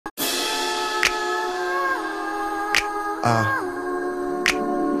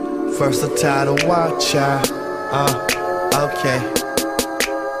Versatile to watch out. Okay,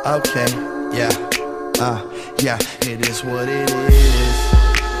 yeah, yeah, it is what it is.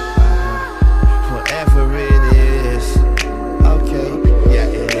 Whatever it is. Okay, yeah,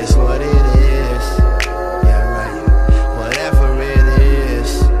 it is what it is. Yeah, right. Whatever it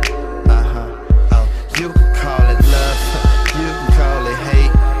is. Oh, you can call it love, you can call it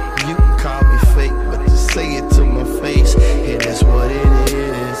hate, you can call me fake, but to say it to my face, it is what it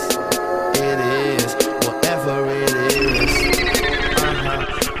is. It is whatever it is.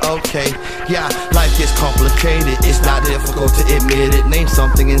 Okay, yeah, life gets complicated. It's not difficult to admit it. Name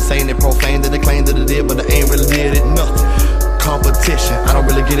something insane and profane that they claim that it did, but I ain't really did it. Nothing. Competition, I don't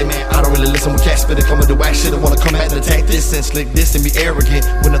really get it, man. I don't really listen when cats spit it, coming to whack shit. I wanna come back and attack this and slick this and be arrogant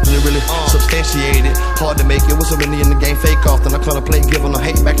with nothing to really substantiate it. Hard to make it, was so many in the game fake off. Then I call a play, give them no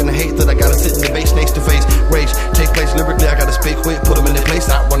hate back in the hate that I gotta sit in the base, snakes to face. Rage take place lyrically, I gotta speak quick, put them in their place.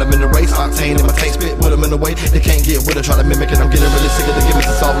 I run them in the race, octane in my tank spit, put them in the way. They can't get with it, try to mimic it. I'm getting really sick of the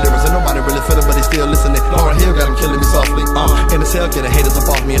gimmicks and soft lyrics, and nobody really feel it, but they still listening. Lauren Hill got them killing me softly. In the cell, getting haters up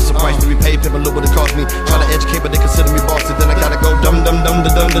off me. It's a price to be paid, people look what it cost me. Try to educate, but they consider me bossy. Then I gotta go dumb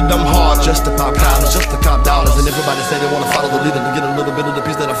hard, just to pop collars, just to cop dollars. And everybody say they wanna follow the leader to get a little bit of the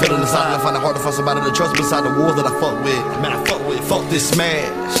piece that I feel inside. And I find it hard to find somebody to trust beside the war that I fuck with. Man, I fuck this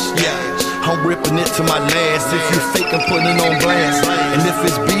smash, yeah. I'm ripping it to my last. If you fake, I'm putting it on blast. And if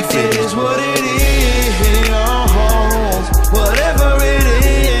it's beef, it is what it is. Whatever it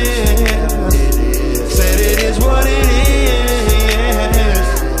is, said it is what it is.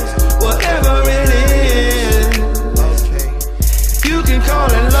 Whatever it is. You can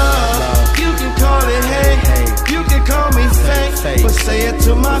call it love, you can call it hate, you can call me fake, but say it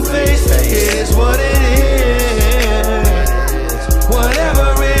to my face. It is what it is.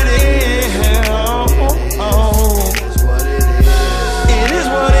 Whatever it is.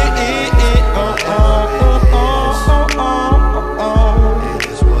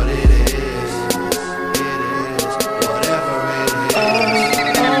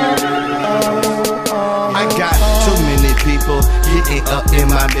 People getting up in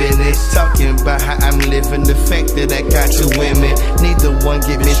my business, talking about how I'm living, the fact that I got two women. Neither one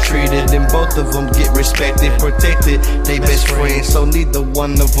get mistreated and both of them get respected, protected, they best friends, so neither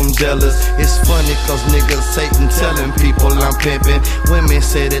one of them jealous. It's funny cause niggas Satan telling people I'm pimping. Women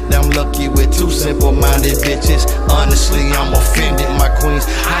say that I'm lucky with two simple-minded bitches. Honestly, I'm offended, my queen's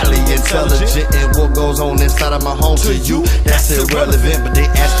highly intelligent, and what goes on inside of my home to you, that's irrelevant, but they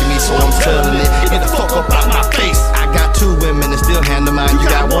asking me so I'm telling it. Get the fuck up out my face. I got two women and still handle mine. You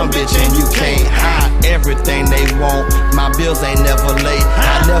got one bitch and you can't hide everything they want. My bills ain't never late.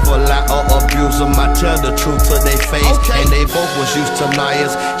 I never lie or abuse them. I tell the truth to their face. And they both was used to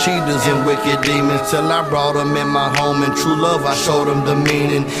liars, cheaters and wicked demons, till I brought them in my home. And true love, I showed them the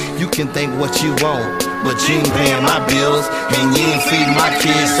meaning. You can think what you want, but you ain't paying my bills and you ain't feeding my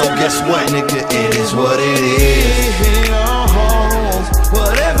kids. So guess what, nigga? It is what it is.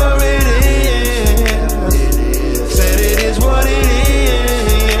 Whatever it is. What it is,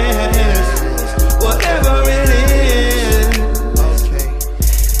 whatever it is.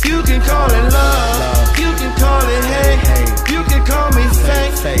 You can call it love, you can call it hate, you can call me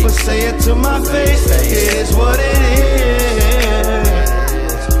fake, but say it to my face. It is what it is,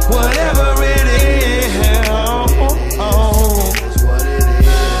 whatever it is.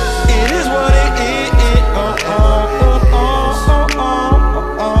 It is what it is.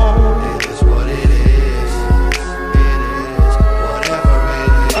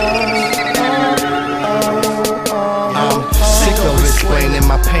 Explaining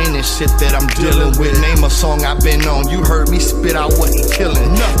my pain and shit that I'm dealing with. Name a song I've been on, you heard me spit, I wasn't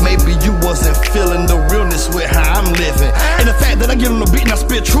killing. Maybe you wasn't feeling the realness with how I'm living. And the fact that I give them the beat and I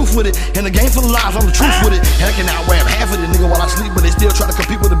spit truth with it. In a game full of lies, I'm the truth with it. And I can out-rap half of it, nigga, while I sleep, but they still try to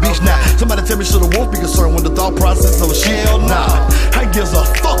compete with the beast now. Somebody tell me shit, I won't be concerned with the thought process of shit. Nah, I gives a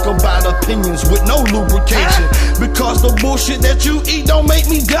fuck about opinions with no lubrication, because the bullshit that you eat don't make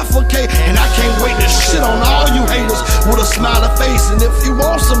me defecate. And I can't wait to shit on all you haters with a smiling face. And if you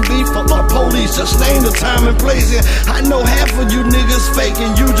want some beef, fuck the police, just name the time and place. And I know half of you niggas fake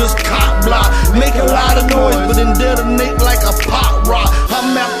and you just cop block. Make a lot of noise but then detonate like a pop rock.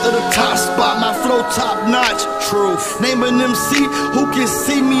 I'm after the top spot, my flow top notch. Truth. Name an MC who can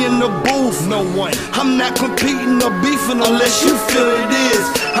see me in the booth. No one. I'm not competing or beefing unless you feel it is.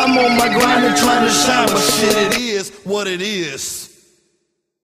 I'm on my grind and trying to shine, but shit, it is what it is.